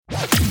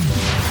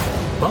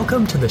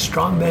Welcome to the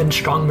Strong Men,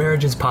 Strong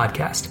Marriages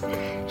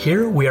podcast.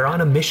 Here we are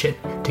on a mission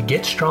to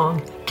get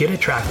strong, get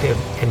attractive,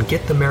 and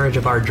get the marriage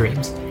of our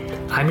dreams.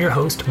 I'm your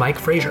host, Mike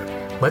Frazier.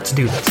 Let's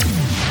do this.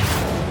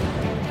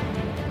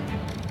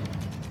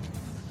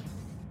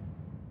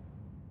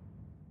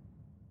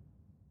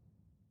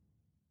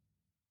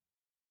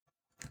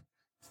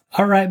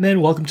 All right,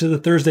 men, welcome to the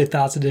Thursday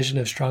Thoughts edition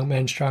of Strong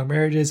Men, Strong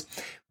Marriages,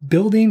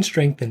 building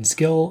strength and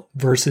skill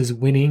versus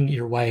winning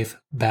your wife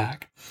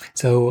back.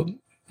 So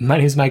my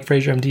name is Mike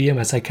Frazier, MD. I'm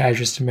a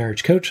psychiatrist and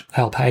marriage coach. I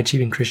help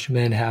high-achieving Christian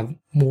men have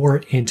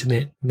more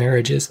intimate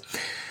marriages.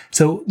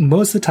 So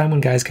most of the time when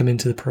guys come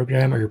into the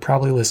program, or you're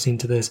probably listening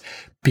to this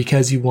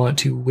because you want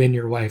to win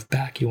your wife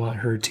back. You want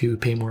her to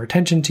pay more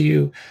attention to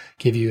you,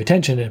 give you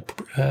attention,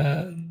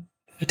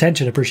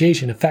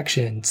 appreciation,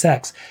 affection,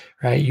 sex,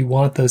 right? You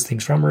want those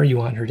things from her. You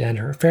want her to end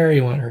her affair.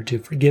 You want her to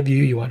forgive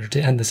you. You want her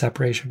to end the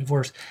separation,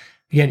 divorce.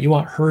 Again, you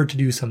want her to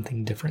do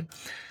something different.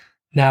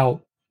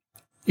 Now,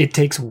 it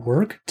takes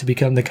work to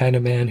become the kind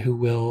of man who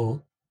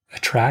will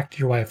attract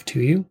your wife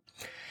to you.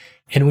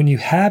 And when you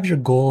have your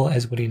goal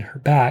as winning her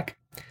back,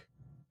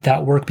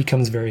 that work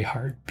becomes very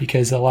hard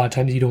because a lot of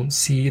times you don't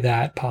see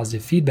that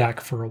positive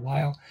feedback for a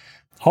while.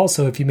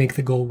 Also, if you make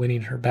the goal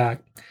winning her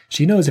back,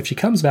 she knows if she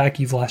comes back,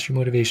 you've lost your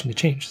motivation to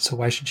change. So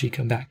why should she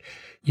come back?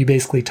 You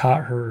basically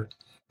taught her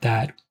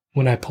that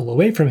when I pull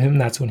away from him,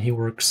 that's when he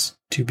works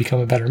to become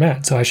a better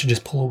man. So I should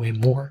just pull away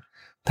more.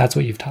 That's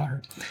what you've taught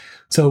her.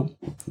 So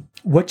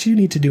what you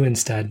need to do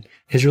instead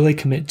is really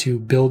commit to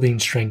building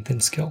strength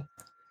and skill,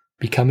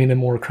 becoming a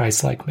more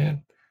Christ-like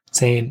man,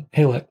 saying,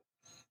 hey, look,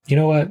 you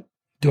know what?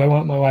 Do I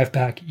want my wife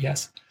back?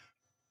 Yes.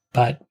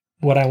 But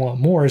what I want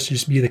more is to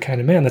just be the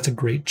kind of man that's a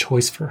great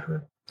choice for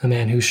her, a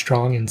man who's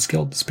strong and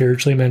skilled,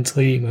 spiritually,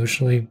 mentally,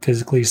 emotionally,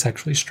 physically,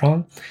 sexually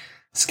strong,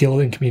 skilled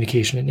in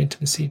communication and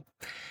intimacy.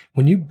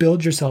 When you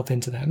build yourself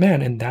into that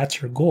man, and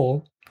that's your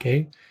goal,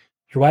 okay,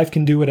 your wife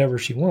can do whatever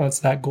she wants.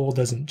 That goal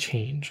doesn't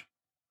change.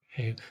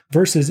 Okay?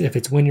 Versus if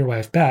it's win your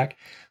wife back,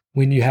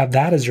 when you have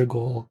that as your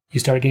goal, you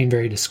start getting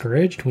very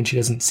discouraged when she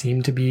doesn't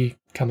seem to be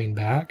coming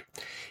back.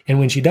 And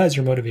when she does,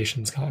 your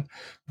motivation's gone.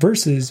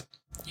 Versus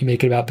you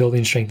make it about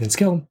building strength and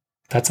skill.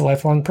 That's a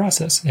lifelong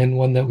process and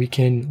one that we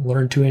can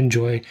learn to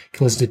enjoy. You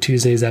can listen to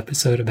Tuesday's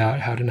episode about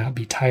how to not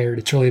be tired.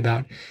 It's really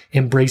about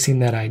embracing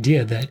that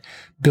idea that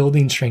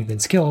building strength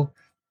and skill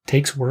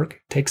takes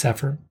work, takes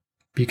effort.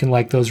 You can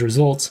like those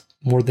results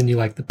more than you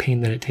like the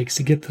pain that it takes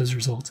to get those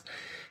results.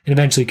 And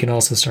eventually you can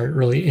also start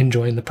really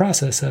enjoying the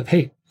process of,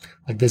 hey,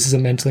 like this is a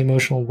mentally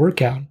emotional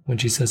workout when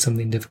she says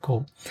something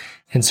difficult,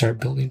 and start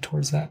building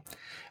towards that.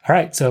 All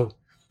right. So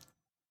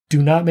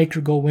do not make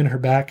your goal win her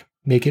back.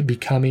 Make it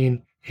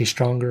becoming a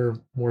stronger,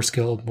 more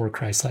skilled, more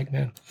Christ-like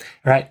man.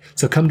 All right.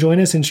 So come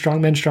join us in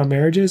Strong Men, Strong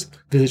Marriages.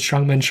 Visit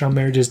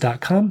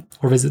strongmenstrongmarriages.com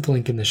or visit the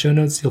link in the show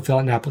notes. You'll fill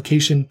out an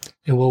application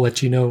and we'll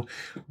let you know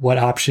what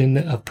option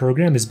of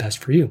program is best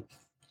for you.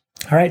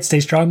 All right. Stay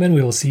strong, men.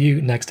 We will see you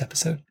next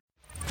episode.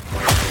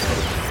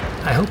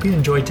 I hope you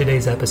enjoyed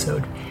today's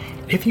episode.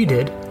 If you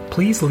did,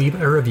 please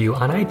leave a review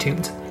on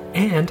iTunes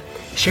and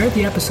share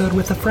the episode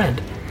with a friend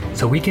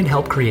so we can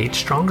help create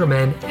stronger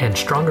men and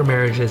stronger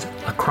marriages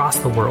across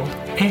the world.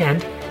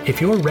 And if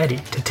you're ready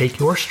to take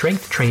your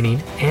strength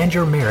training and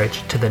your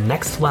marriage to the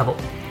next level,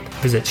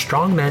 visit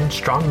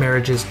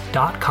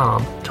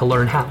strongmenstrongmarriages.com to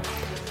learn how.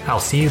 I'll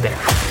see you there.